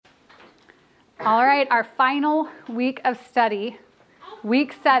All right, our final week of study,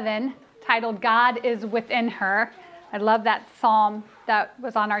 week 7, titled God is Within Her. I love that psalm that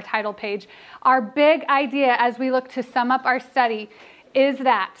was on our title page. Our big idea as we look to sum up our study is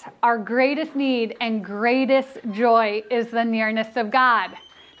that our greatest need and greatest joy is the nearness of God.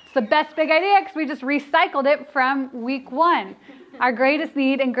 It's the best big idea because we just recycled it from week 1. Our greatest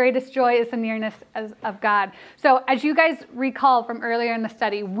need and greatest joy is the nearness of God. So as you guys recall from earlier in the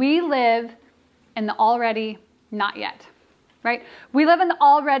study, we live in the already not yet, right? We live in the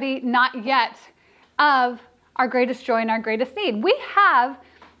already not yet of our greatest joy and our greatest need. We have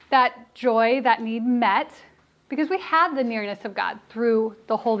that joy, that need met because we have the nearness of God through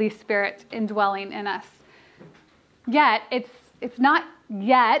the Holy Spirit indwelling in us. Yet, it's not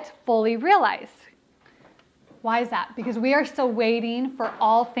yet fully realized. Why is that? Because we are still waiting for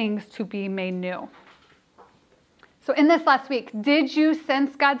all things to be made new. So in this last week, did you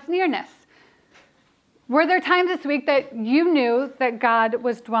sense God's nearness? Were there times this week that you knew that God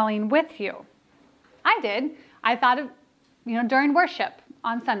was dwelling with you? I did. I thought of, during worship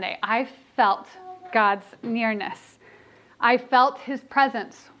on Sunday, I felt God's nearness. I felt his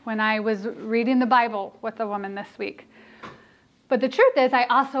presence when I was reading the Bible with a woman this week. But the truth is, I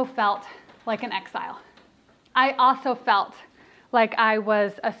also felt like an exile. I also felt like I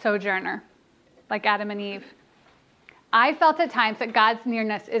was a sojourner, like Adam and Eve. I felt at times that God's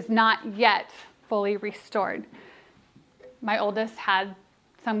nearness is not yet fully restored. My oldest had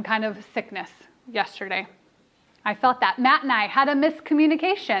some kind of sickness yesterday. I felt that. Matt and I had a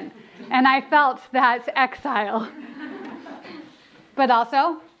miscommunication, and I felt that exile. But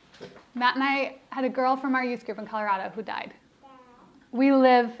also, Matt and I had a girl from our youth group in Colorado who died. We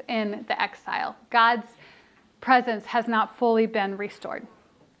live in the exile. God's presence has not fully been restored.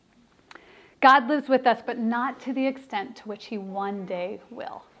 God lives with us, but not to the extent to which he one day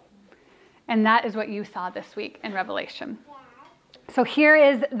will. And that is what you saw this week in Revelation. So here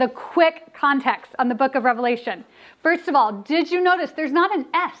is the quick context on the book of Revelation. First of all, did you notice there's not an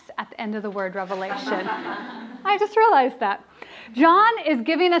S at the end of the word Revelation? I just realized that. John is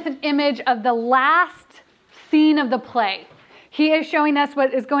giving us an image of the last scene of the play. He is showing us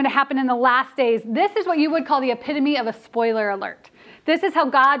what is going to happen in the last days. This is what you would call the epitome of a spoiler alert. This is how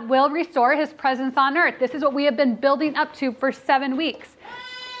God will restore his presence on earth. This is what we have been building up to for 7 weeks.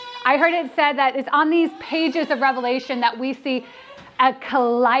 I heard it said that it's on these pages of Revelation that we see a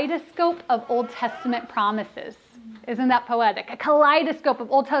kaleidoscope of Old Testament promises. Isn't that poetic? A kaleidoscope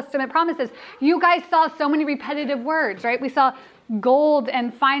of Old Testament promises. You guys saw so many repetitive words, right? We saw gold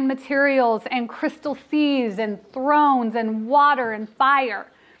and fine materials and crystal seas and thrones and water and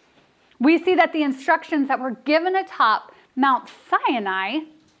fire. We see that the instructions that were given atop Mount Sinai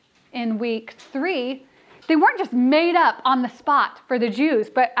in week 3, they weren't just made up on the spot for the Jews,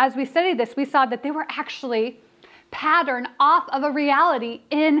 but as we studied this, we saw that they were actually patterned off of a reality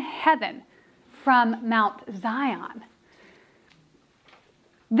in heaven from Mount Zion.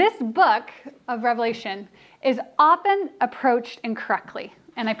 This book of Revelation is often approached incorrectly,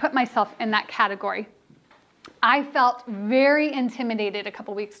 and I put myself in that category. I felt very intimidated a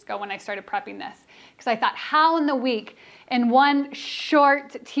couple weeks ago when I started prepping this, because I thought, how in the week, in one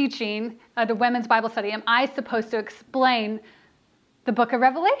short teaching of the women's Bible study, am I supposed to explain the book of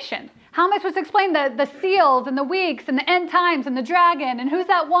Revelation? How am I supposed to explain the seals and the weeks and the end times and the dragon and who's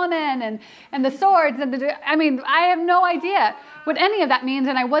that woman and the swords and I have no idea what any of that means,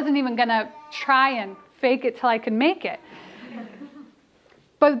 and I wasn't even going to try and fake it till I could make it.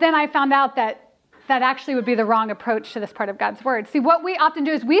 But then I found out that actually would be the wrong approach to this part of God's word. See, what we often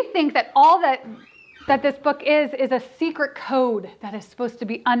do is we think that all that this book is a secret code that is supposed to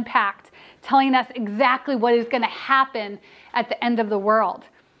be unpacked, telling us exactly what is going to happen at the end of the world.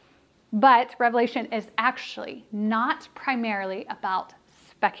 But Revelation is actually not primarily about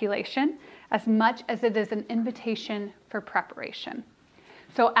speculation as much as it is an invitation for preparation.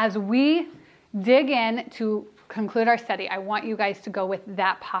 So as we dig in to conclude our study, I want you guys to go with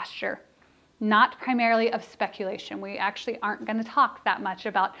that posture. Not primarily of speculation. We actually aren't going to talk that much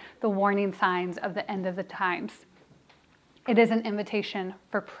about the warning signs of the end of the times. It is an invitation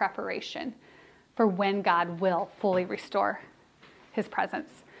for preparation for when God will fully restore his presence.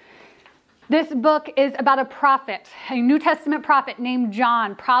 This book is about a prophet, a New Testament prophet named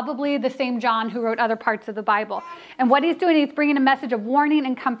John, probably the same John who wrote other parts of the Bible. And what he's doing, he's bringing a message of warning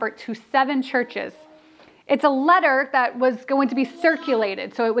and comfort to 7 churches. It's a letter that was going to be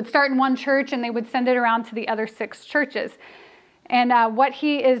circulated. So it would start in one church and they would send it around to the other 6 churches. And what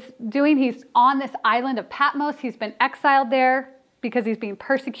he is doing, he's on this island of Patmos. He's been exiled there because he's being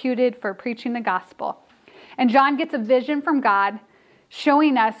persecuted for preaching the gospel. And John gets a vision from God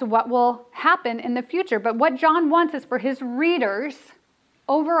showing us what will happen in the future. But what John wants is for his readers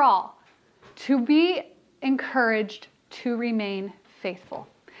overall to be encouraged to remain faithful.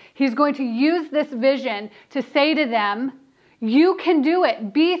 He's going to use this vision to say to them, you can do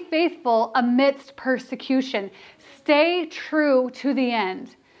it. Be faithful amidst persecution. Stay true to the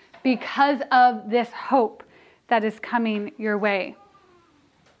end because of this hope that is coming your way.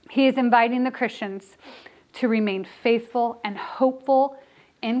 He is inviting the Christians to remain faithful and hopeful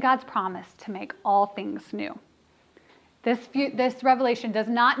in God's promise to make all things new. This revelation does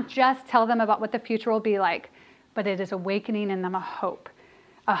not just tell them about what the future will be like, but it is awakening in them a hope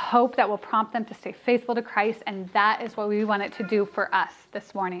that will prompt them to stay faithful to Christ, and that is what we want it to do for us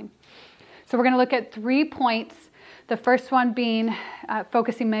this morning. So we're going to look at 3 points. The first one being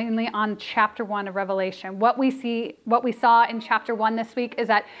focusing mainly on chapter 1 of Revelation. What we saw in chapter 1 this week is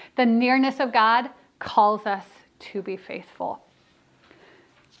that the nearness of God calls us to be faithful.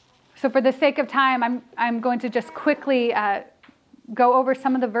 So for the sake of time, I'm going to just quickly go over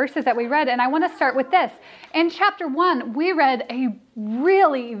some of the verses that we read, and I want to start with this. In chapter 1, we read a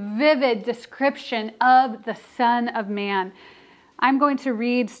really vivid description of the Son of Man. I'm going to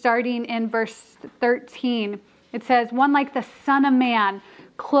read starting in verse 13. It says, one like the Son of Man,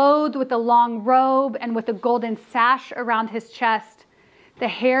 clothed with a long robe and with a golden sash around his chest. The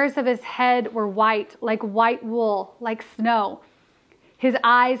hairs of his head were white, like white wool, like snow. His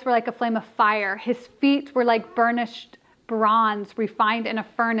eyes were like a flame of fire. His feet were like burnished bronze refined in a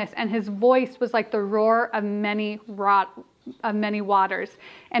furnace, and his voice was like the roar of many waters.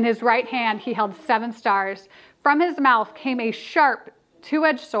 In his right hand he held 7 stars. From his mouth came a sharp,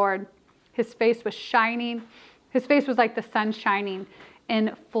 2-edged sword. His face was shining. His face was like the sun shining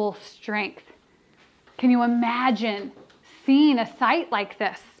in full strength. Can you imagine seeing a sight like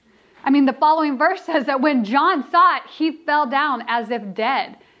this? I mean, the following verse says that when John saw it, he fell down as if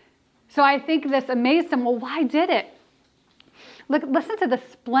dead. So I think this amazed him. Well, why did it? Listen to the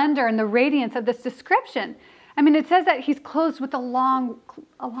splendor and the radiance of this description. I mean, it says that he's clothed with a long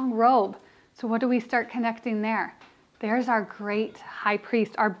robe. So what do we start connecting there? There's our great high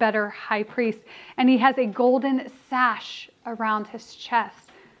priest, our better high priest. And he has a golden sash around his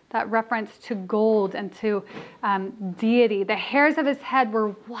chest. That reference to gold and to deity. The hairs of his head were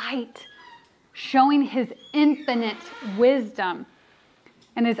white, showing his infinite wisdom.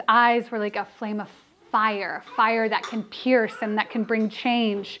 And his eyes were like a flame of fire that can pierce and that can bring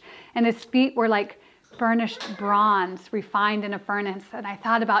change. And his feet were like burnished bronze refined in a furnace. And I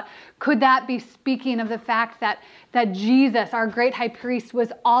thought about, could that be speaking of the fact that Jesus, our great high priest,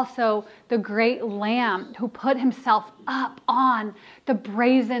 was also the great lamb who put himself up on the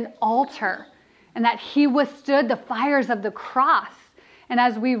brazen altar, and that he withstood the fires of the cross. And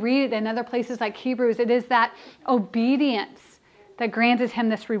as we read in other places like Hebrews, it is that obedience that granted him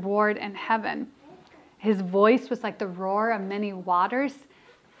this reward in heaven. His voice was like the roar of many waters.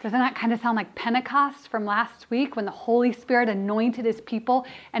 Doesn't that kind of sound like Pentecost from last week when the Holy Spirit anointed his people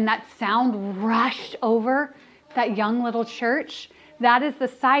and that sound rushed over that young little church? That is the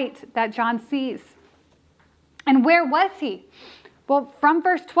sight that John sees. And where was he? Well, from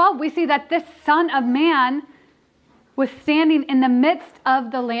verse 12, we see that this Son of Man was standing in the midst of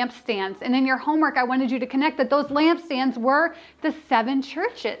the lampstands. And in your homework, I wanted you to connect that those lampstands were the 7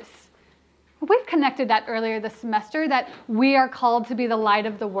 churches. We've connected that earlier this semester, that we are called to be the light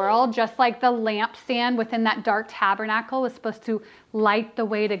of the world, just like the lampstand within that dark tabernacle was supposed to light the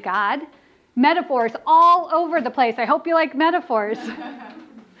way to God. Metaphors all over the place. I hope you like metaphors.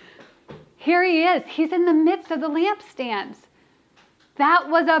 Here he is. He's in the midst of the lampstands. That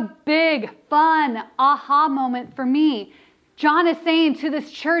was a big, fun aha moment for me. John is saying to this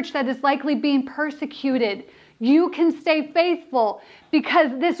church that is likely being persecuted, you can stay faithful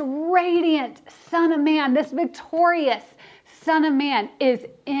because this radiant Son of Man, this victorious Son of Man is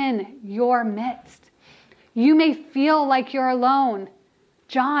in your midst. You may feel like you're alone.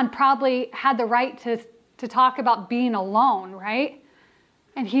 John probably had the right to talk about being alone, right?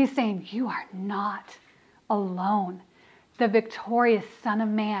 And he's saying, you are not alone. The victorious Son of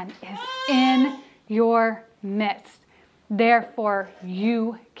Man is in your midst. Therefore,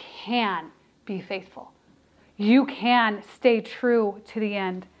 you can be faithful. You can stay true to the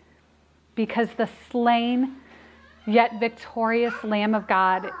end because the slain yet victorious Lamb of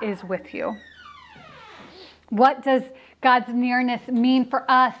God is with you. What does God's nearness mean for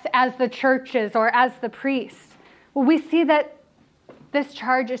us as the churches or as the priests? Well, we see that this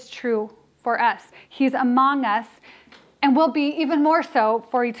charge is true for us. He's among us and will be even more so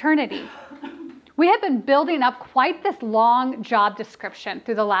for eternity. We have been building up quite this long job description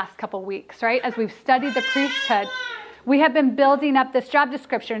through the last couple weeks, right? As we've studied the priesthood, We have been building up this job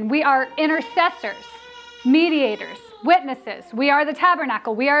description. We are intercessors, mediators, witnesses. We are the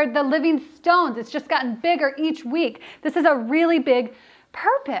tabernacle. We are the living stones. It's just gotten bigger each week. This is a really big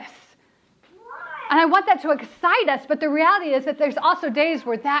purpose. And I want that to excite us, but the reality is that there's also days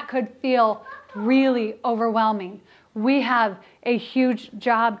where that could feel really overwhelming. We have a huge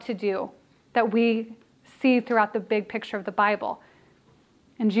job to do that we see throughout the big picture of the Bible.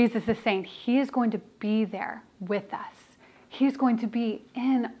 And Jesus is saying he is going to be there with us. He's going to be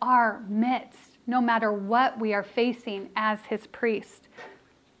in our midst, no matter what we are facing as his priest.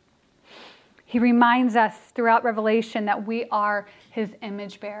 He reminds us throughout Revelation that we are his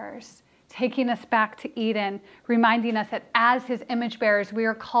image bearers, taking us back to Eden, reminding us that as his image bearers, we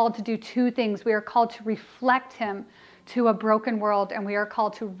are called to do two things. We are called to reflect him to a broken world, and we are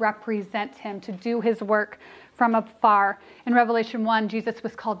called to represent him, to do his work from afar. In Revelation 1, Jesus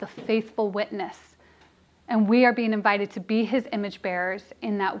was called the faithful witness, and we are being invited to be his image bearers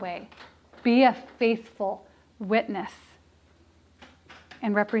in that way. Be a faithful witness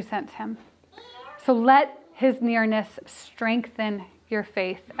and represent him. So let his nearness strengthen your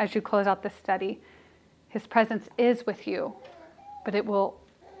faith as you close out this study. His presence is with you, but it will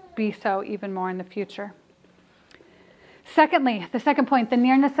be so even more in the future. Secondly, the second point, the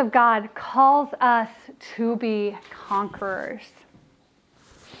nearness of God calls us to be conquerors.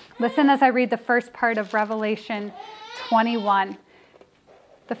 Listen as I read the first part of Revelation 21,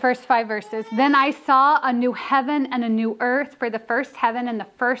 the first 5 verses. Then I saw a new heaven and a new earth, for the first heaven and the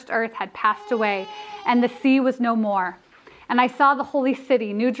first earth had passed away, and the sea was no more. And I saw the holy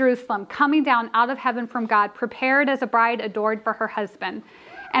city, New Jerusalem, coming down out of heaven from God, prepared as a bride adored for her husband.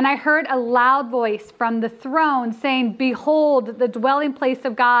 And I heard a loud voice from the throne saying, behold, the dwelling place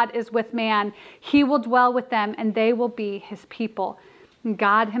of God is with man. He will dwell with them, and they will be his people. And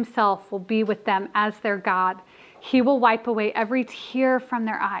God himself will be with them as their God. He will wipe away every tear from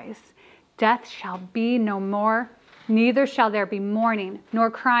their eyes. Death shall be no more, neither shall there be mourning, nor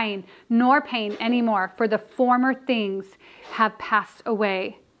crying, nor pain anymore, for the former things have passed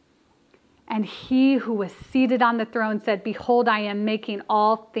away. And he who was seated on the throne said, behold, I am making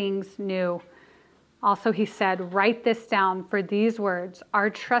all things new. Also he said, write this down, for these words are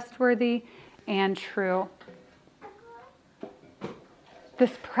trustworthy and true.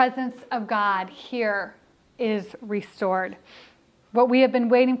 This presence of God here is restored. What we have been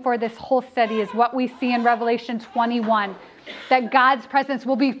waiting for this whole study is what we see in Revelation 21, that God's presence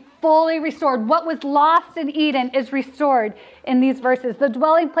will be fully restored. What was lost in Eden is restored in these verses. The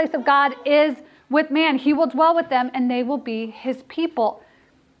dwelling place of God is with man. He will dwell with them, and they will be his people.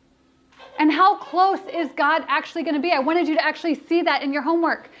 And how close is God actually going to be? I wanted you to actually see that in your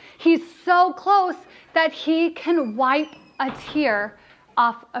homework. He's so close that he can wipe a tear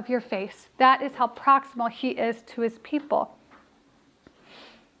off of your face. That is how proximal he is to his people.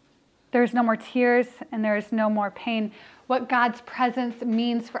 There's no more tears and there is no more pain. What God's presence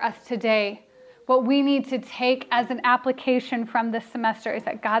means for us today, what we need to take as an application from this semester is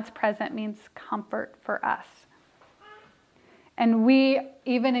that God's presence means comfort for us. And we,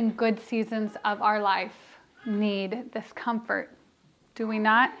 even in good seasons of our life, need this comfort. Do we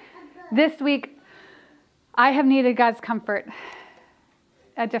not? This week, I have needed God's comfort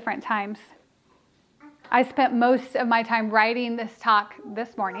at different times. I spent most of my time writing this talk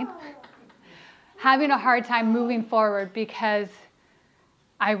this morning, having a hard time moving forward because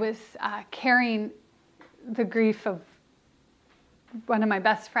I was carrying the grief of one of my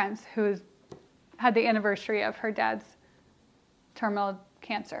best friends who had the anniversary of her dad's terminal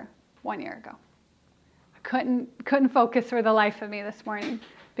cancer 1 year ago. I couldn't focus for the life of me this morning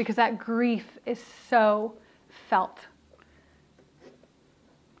because that grief is so felt.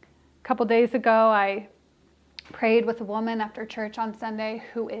 A couple days ago, I prayed with a woman after church on Sunday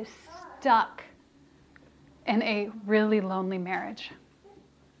who is stuck in a really lonely marriage.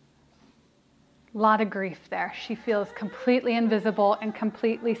 A lot of grief there. She feels completely invisible and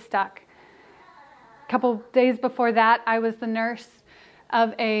completely stuck. A couple days before that, I was the nurse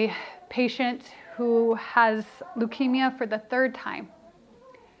of a patient who has leukemia for the 3rd time.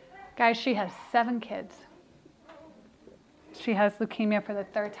 Guys, she has 7 kids. She has leukemia for the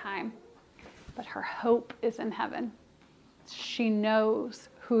 3rd time, but her hope is in heaven. She knows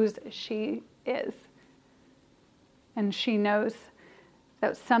whose she is. And she knows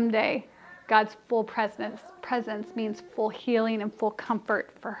that someday God's full presence means full healing and full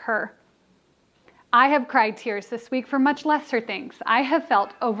comfort for her. I have cried tears this week for much lesser things. I have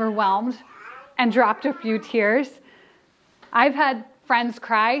felt overwhelmed and dropped a few tears. I've had friends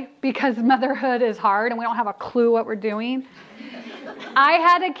cry because motherhood is hard and we don't have a clue what we're doing. I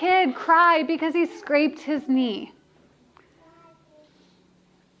had a kid cry because he scraped his knee.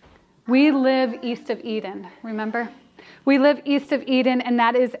 We live east of Eden, remember? We live east of Eden, and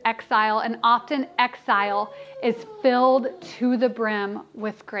that is exile. And often exile is filled to the brim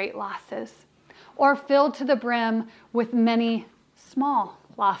with great losses, or filled to the brim with many small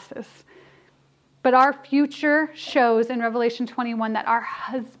losses. But our future shows in Revelation 21 that our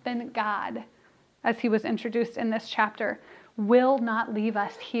husband God, as he was introduced in this chapter, will not leave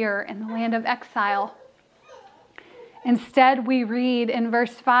us here in the land of exile. Instead, we read in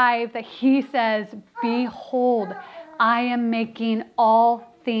verse 5 that he says, "Behold, I am making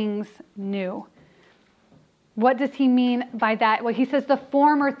all things new." What does he mean by that? Well, he says the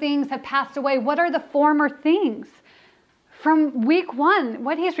former things have passed away. What are the former things? From week 1,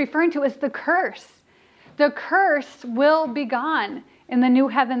 what he's referring to is the curse. The curse will be gone in the new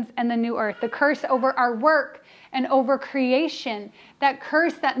heavens and the new earth. The curse over our work and over creation. That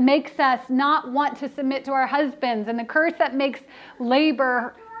curse that makes us not want to submit to our husbands, and the curse that makes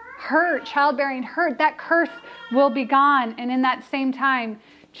labor hurt, childbearing hurt. That curse will be gone. And in that same time,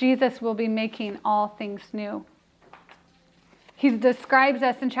 Jesus will be making all things new. He describes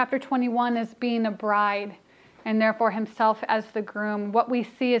us in chapter 21 as being a bride, and therefore himself as the groom. What we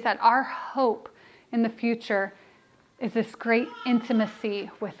see is that our hope in the future is this great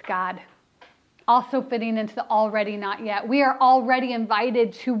intimacy with God. Also fitting into the already not yet. We are already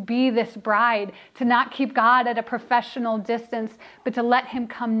invited to be this bride, to not keep God at a professional distance, but to let him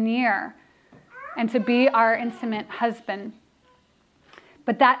come near and to be our intimate husband.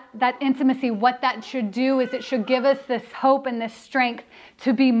 But that intimacy, what that should do is it should give us this hope and this strength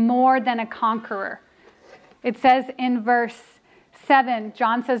to be more than a conqueror. It says in verse 7,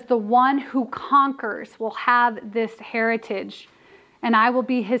 John says, "The one who conquers will have this heritage, and I will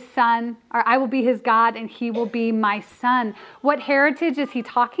be his son, or I will be his God, and he will be my son." What heritage is he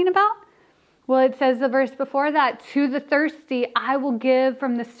talking about? Well, it says the verse before that, "To the thirsty, I will give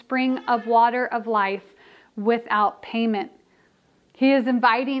from the spring of water of life without payment." He is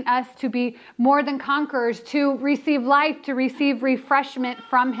inviting us to be more than conquerors, to receive life, to receive refreshment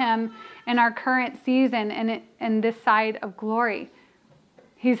from him in our current season and in this side of glory.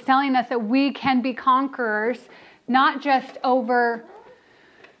 He's telling us that we can be conquerors, not just over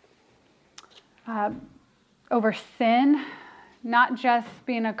sin, not just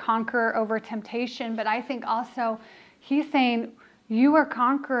being a conqueror over temptation, but I think also he's saying you are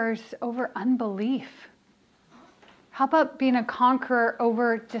conquerors over unbelief. How about being a conqueror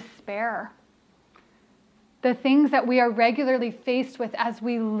over despair? The things that we are regularly faced with as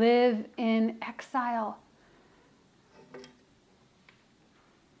we live in exile.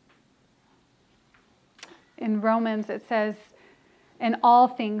 In Romans, it says, "In all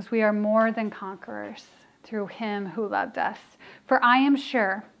things we are more than conquerors through him who loved us. For I am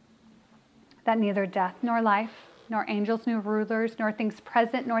sure that neither death nor life, nor angels nor rulers, nor things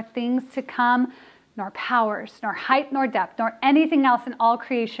present, nor things to come, nor powers, nor height, nor depth, nor anything else in all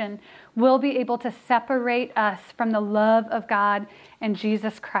creation will be able to separate us from the love of God and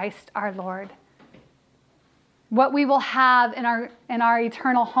Jesus Christ our Lord." What we will have in our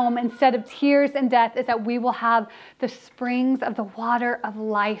eternal home instead of tears and death is that we will have the springs of the water of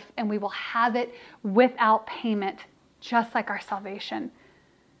life, and we will have it without payment, just like our salvation.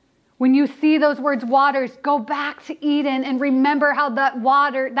 When you see those words waters, go back to Eden and remember how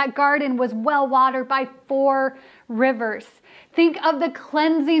that garden was well watered by 4 rivers. Think of the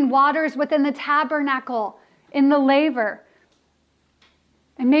cleansing waters within the tabernacle in the laver.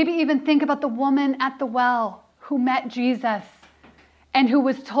 And maybe even think about the woman at the well who met Jesus and who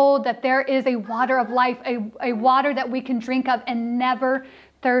was told that there is a water of life, a water that we can drink of and never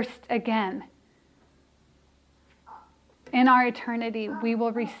thirst again. In our eternity, we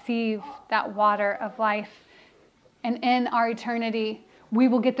will receive that water of life. And in our eternity, we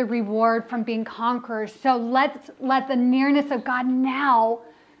will get the reward from being conquerors. So let's let the nearness of God now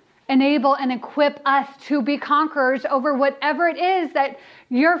enable and equip us to be conquerors over whatever it is that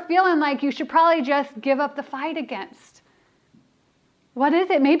you're feeling like you should probably just give up the fight against. What is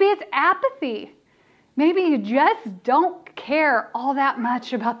it? Maybe it's apathy. Maybe you just don't care all that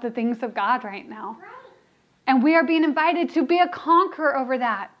much about the things of God right now. And we are being invited to be a conqueror over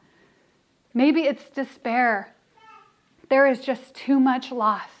that. Maybe it's despair. There is just too much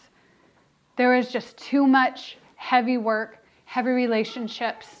loss. There is just too much heavy work, heavy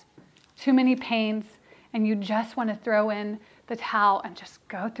relationships, too many pains, and you just want to throw in the towel and just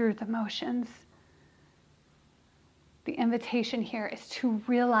go through the motions. The invitation here is to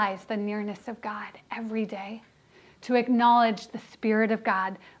realize the nearness of God every day, to acknowledge the Spirit of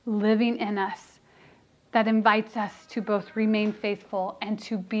God living in us that invites us to both remain faithful and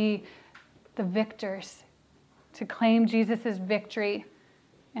to be the victors, to claim Jesus' victory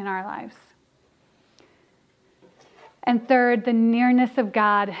in our lives. And third, the nearness of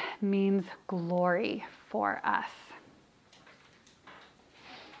God means glory for us.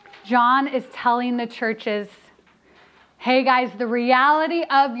 John is telling the churches, hey guys, the reality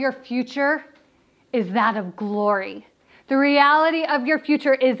of your future is that of glory. The reality of your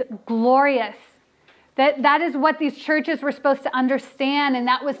future is glorious. That is what these churches were supposed to understand, and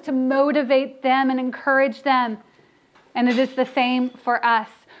that was to motivate them and encourage them. And it is the same for us.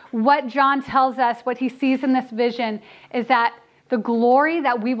 What John tells us, what he sees in this vision, is that the glory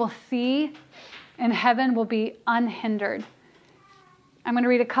that we will see in heaven will be unhindered. I'm going to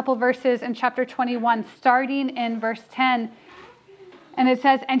read a couple verses in chapter 21, starting in verse 10. And it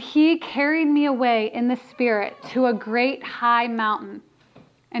says, "And he carried me away in the spirit to a great high mountain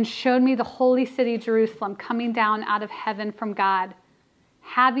and showed me the holy city Jerusalem coming down out of heaven from God,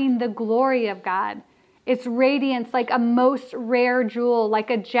 having the glory of God. Its radiance like a most rare jewel, like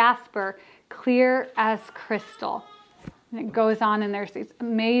a jasper, clear as crystal." And it goes on, and there's these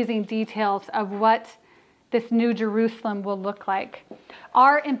amazing details of what this new Jerusalem will look like.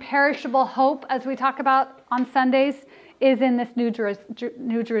 Our imperishable hope, as we talk about on Sundays, is in this new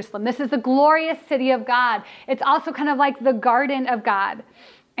Jerusalem. This is the glorious city of God. It's also kind of like the garden of God,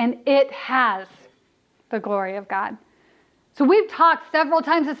 and it has the glory of God. So we've talked several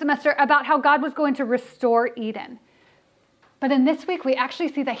times this semester about how God was going to restore Eden. But in this week, we actually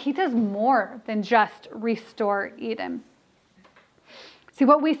see that he does more than just restore Eden. See,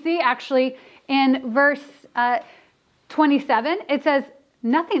 what we see actually in verse 27, it says,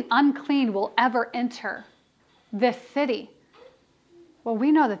 nothing unclean will ever enter this city. Well,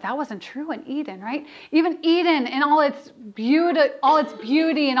 we know that wasn't true in Eden, right? Even Eden and all its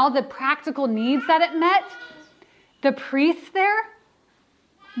beauty and all the practical needs that it met, the priests there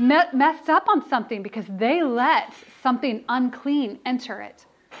messed up on something because they let something unclean enter it,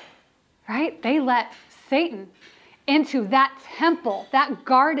 right? They let Satan into that temple, that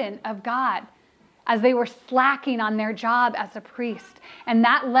garden of God, as they were slacking on their job as a priest. And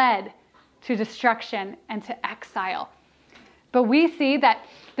that led to destruction and to exile. But we see that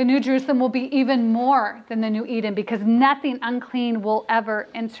the New Jerusalem will be even more than the New Eden because nothing unclean will ever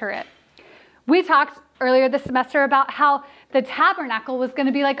enter it. We talked earlier this semester about how the tabernacle was going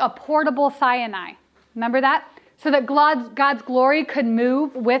to be like a portable Sinai. Remember that? So that God's glory could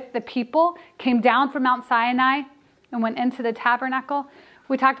move with the people, came down from Mount Sinai and went into the tabernacle.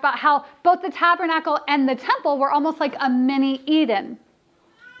 We talked about how both the tabernacle and the temple were almost like a mini Eden.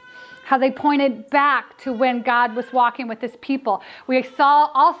 How they pointed back to when God was walking with his people. We saw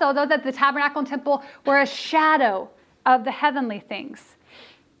also, though, that the tabernacle and temple were a shadow of the heavenly things.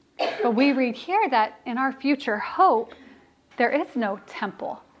 But we read here that in our future hope, there is no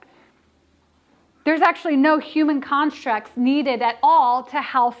temple. There's actually no human constructs needed at all to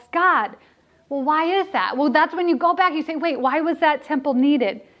house God. Well, why is that? Well, that's when you go back, you say, wait, why was that temple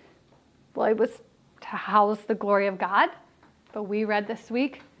needed? Well, it was to house the glory of God. But we read this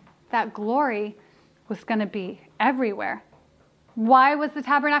week that glory was going to be everywhere. Why was the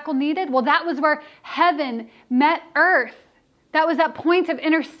tabernacle needed? Well, that was where heaven met earth. That was that point of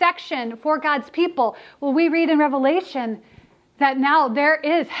intersection for God's people. Well, we read in Revelation that now there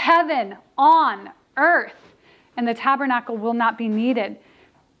is heaven on earth, and the tabernacle will not be needed.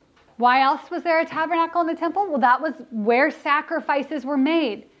 Why else was there a tabernacle in the temple? Well, that was where sacrifices were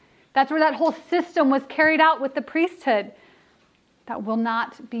made. That's where that whole system was carried out with the priesthood. That will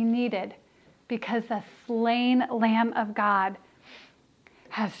not be needed because the slain Lamb of God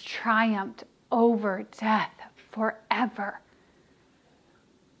has triumphed over death forever.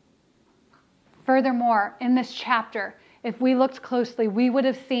 Furthermore, in this chapter, if we looked closely, we would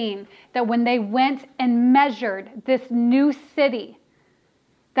have seen that when they went and measured this new city,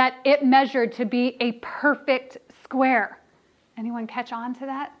 that it measured to be a perfect square. Anyone catch on to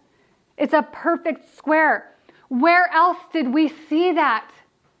that? It's a perfect square. Where else did we see that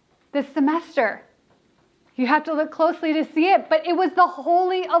this semester? You have to look closely to see it, but it was the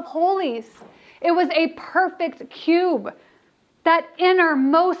Holy of Holies. It was a perfect cube. That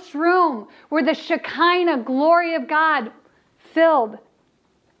innermost room where the Shekinah glory of God filled.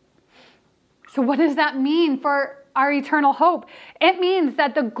 So what does that mean for our eternal hope? It means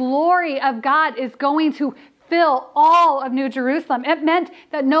that the glory of God is going to fill all of New Jerusalem. It meant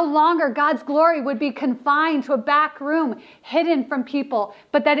that no longer God's glory would be confined to a back room hidden from people,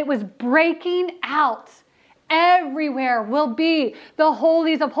 but that it was breaking out. Everywhere will be the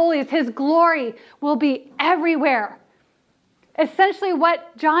holies of holies. His glory will be everywhere. Essentially,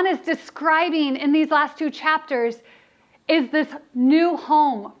 what John is describing in these last two chapters is this new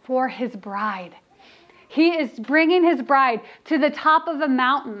home for his bride. He is bringing his bride to the top of a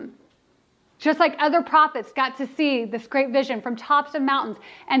mountain, just like other prophets got to see this great vision from tops of mountains.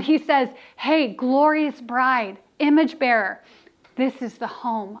 And he says, hey, glorious bride, image bearer, this is the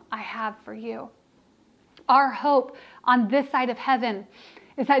home I have for you. Our hope on this side of heaven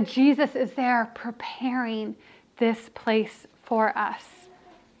is that Jesus is there preparing this place for us.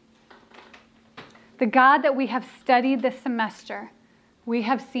 The God that we have studied this semester, we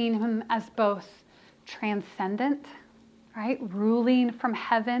have seen him as both transcendent, right? Ruling from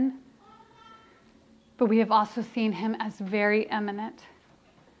heaven. But we have also seen him as very eminent.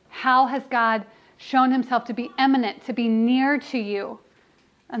 How has God shown himself to be eminent, to be near to you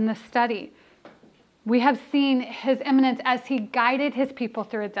in this study? We have seen his eminence as he guided his people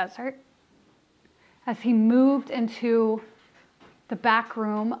through a desert, as he moved into the back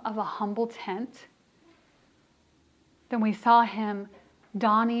room of a humble tent. Then we saw him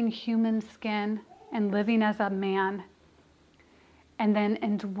donning human skin and living as a man, and then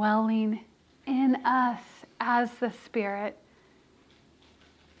indwelling in us as the Spirit.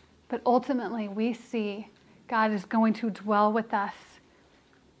 But ultimately, we see God is going to dwell with us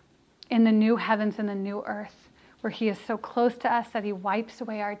in the new heavens and the new earth, where he is so close to us that he wipes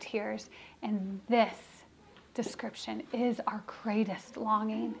away our tears. And this description is our greatest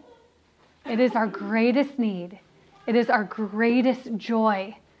longing. It is our greatest need. It is our greatest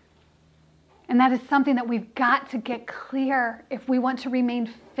joy. And that is something that we've got to get clear if we want to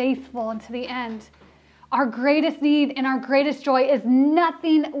remain faithful unto the end. Our greatest need and our greatest joy is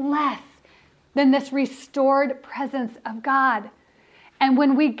nothing less than this restored presence of God. And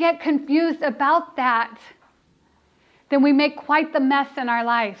when we get confused about that, then we make quite the mess in our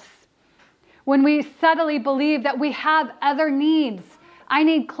lives. When we subtly believe that we have other needs. I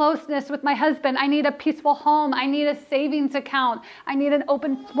need closeness with my husband. I need a peaceful home. I need a savings account. I need an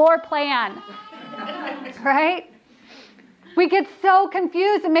open floor plan. Right? We get so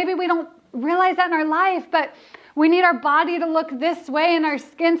confused, and maybe we don't realize that in our life, but we need our body to look this way and our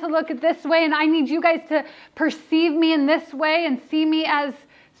skin to look this way, and I need you guys to perceive me in this way and see me as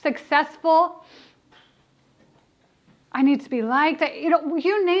successful. I need to be liked.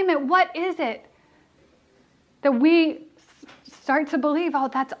 You name it. What is it that we start to believe, oh,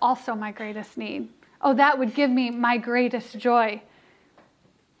 that's also my greatest need. Oh, that would give me my greatest joy.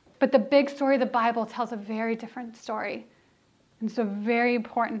 But the big story of the Bible tells a very different story. And so very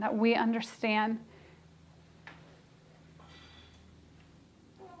important that we understand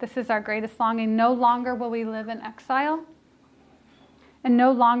this is our greatest longing. No longer will we live in exile. And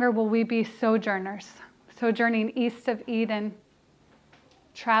no longer will we be sojourners, sojourning east of Eden,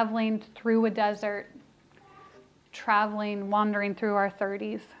 traveling through a desert, wandering through our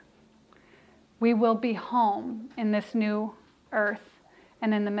 30s. We will be home in this new earth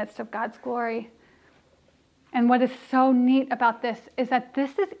and in the midst of God's glory. And what is so neat about this is that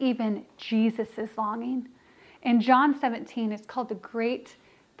this is even Jesus' longing. In John 17, it's called the Great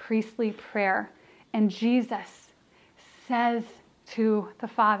Priestly Prayer. And Jesus says to the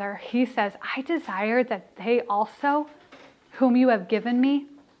Father, he says, I desire that they also, whom you have given me,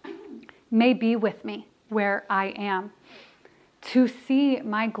 may be with me where I am, to see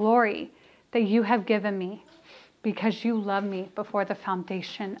my glory that you have given me, because you love me before the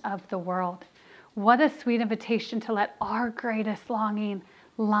foundation of the world. What a sweet invitation to let our greatest longing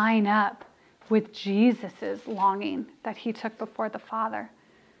line up with Jesus's longing that he took before the Father.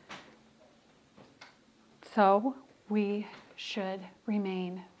 So we should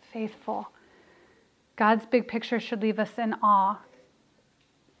remain faithful. God's big picture should leave us in awe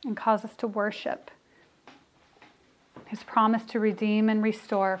and cause us to worship. His promise to redeem and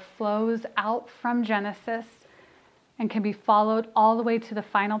restore flows out from Genesis and can be followed all the way to the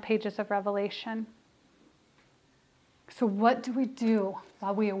final pages of Revelation. So what do we do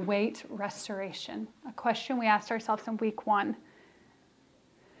while we await restoration? A question we asked ourselves in week 1.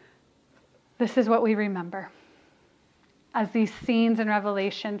 This is what we remember. As these scenes in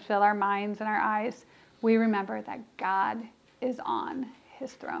Revelation fill our minds and our eyes, we remember that God is on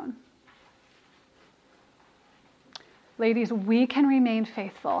his throne. Ladies, we can remain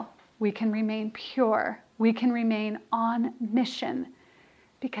faithful. We can remain pure. We can remain on mission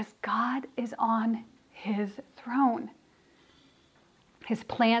because God is on his throne. His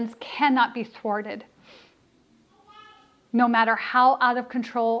plans cannot be thwarted. No matter how out of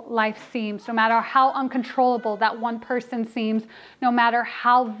control life seems, no matter how uncontrollable that one person seems, no matter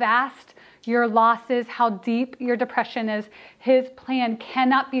how vast your loss is, how deep your depression is, his plan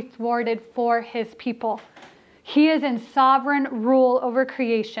cannot be thwarted for his people. He is in sovereign rule over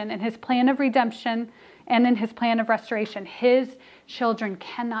creation in his plan of redemption and in his plan of restoration. His children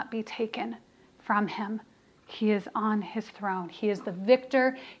cannot be taken from him. He is on his throne. He is the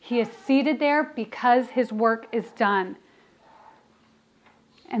victor. He is seated there because his work is done.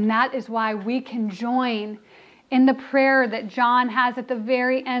 And that is why we can join in the prayer that John has at the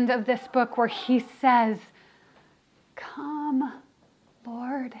very end of this book, where he says, "Come,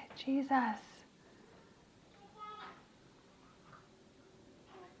 Lord Jesus."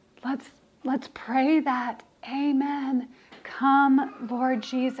 Let's pray that. Amen. Come, Lord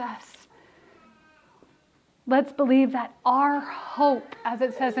Jesus. Let's believe that our hope, as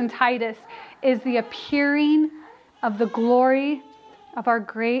it says in Titus, is the appearing of the glory of our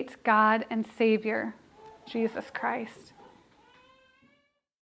great God and Savior, Jesus Christ.